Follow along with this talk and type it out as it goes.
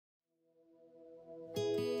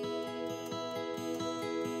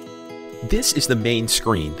This is the main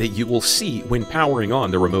screen that you will see when powering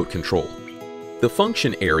on the remote control. The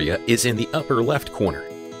function area is in the upper left corner.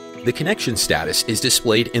 The connection status is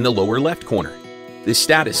displayed in the lower left corner. The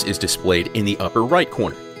status is displayed in the upper right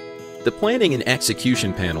corner. The planning and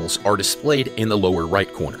execution panels are displayed in the lower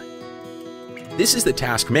right corner. This is the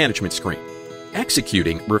task management screen.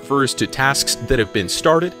 Executing refers to tasks that have been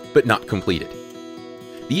started but not completed.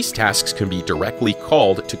 These tasks can be directly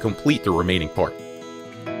called to complete the remaining part.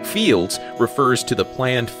 Fields refers to the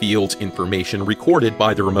planned fields information recorded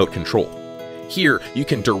by the remote control. Here, you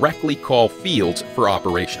can directly call fields for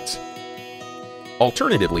operations.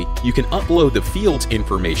 Alternatively, you can upload the fields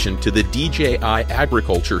information to the DJI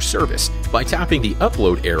Agriculture service by tapping the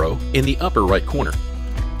upload arrow in the upper right corner.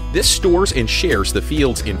 This stores and shares the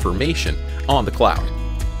fields information on the cloud.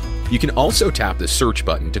 You can also tap the search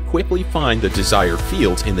button to quickly find the desired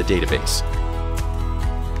fields in the database.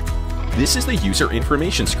 This is the user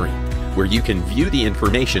information screen, where you can view the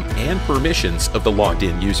information and permissions of the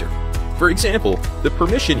logged-in user. For example, the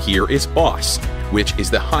permission here is Boss, which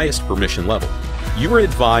is the highest permission level. You are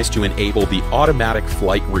advised to enable the automatic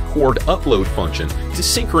flight record upload function to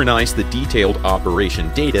synchronize the detailed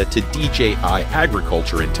operation data to DJI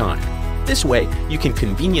Agriculture in time. This way, you can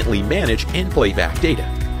conveniently manage and play back data.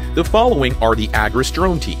 The following are the Agras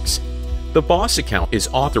drone teams. The Boss account is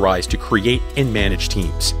authorized to create and manage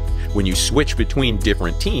teams. When you switch between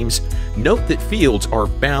different teams, note that fields are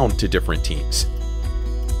bound to different teams.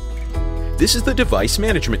 This is the device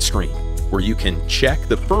management screen, where you can check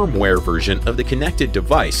the firmware version of the connected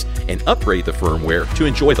device and upgrade the firmware to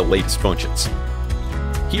enjoy the latest functions.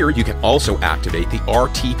 Here you can also activate the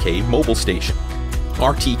RTK mobile station,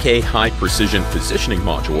 RTK high precision positioning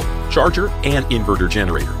module, charger, and inverter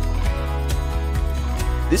generator.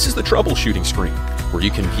 This is the troubleshooting screen, where you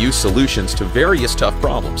can view solutions to various tough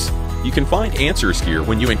problems. You can find answers here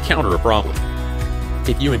when you encounter a problem.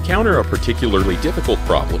 If you encounter a particularly difficult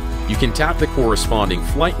problem, you can tap the corresponding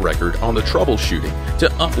flight record on the troubleshooting to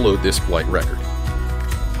upload this flight record.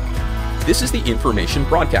 This is the information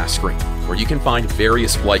broadcast screen, where you can find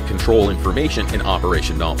various flight control information and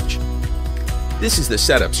operation knowledge. This is the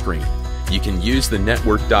setup screen. You can use the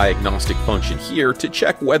network diagnostic function here to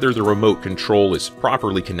check whether the remote control is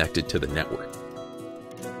properly connected to the network.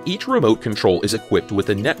 Each remote control is equipped with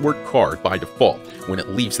a network card by default when it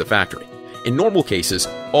leaves the factory. In normal cases,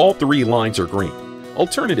 all 3 lines are green.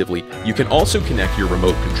 Alternatively, you can also connect your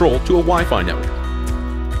remote control to a Wi-Fi network.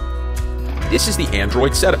 This is the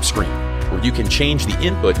Android setup screen, where you can change the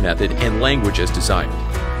input method and language as desired.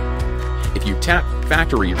 If you tap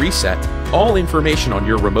Factory Reset, all information on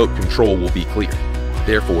your remote control will be clear.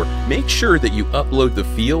 Therefore, make sure that you upload the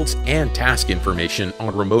fields and task information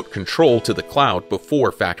on remote control to the cloud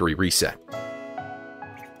before Factory Reset.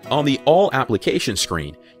 On the All Application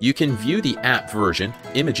screen, you can view the app version,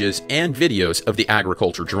 images, and videos of the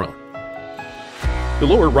agriculture drone. The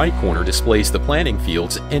lower right corner displays the planning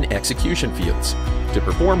fields and execution fields. To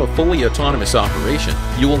perform a fully autonomous operation,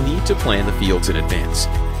 you will need to plan the fields in advance.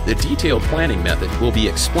 The detailed planning method will be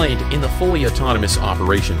explained in the fully autonomous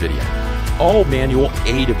operation video. All manual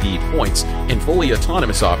A to B points and fully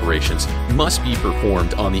autonomous operations must be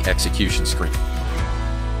performed on the execution screen.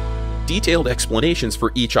 Detailed explanations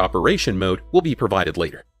for each operation mode will be provided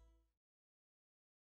later.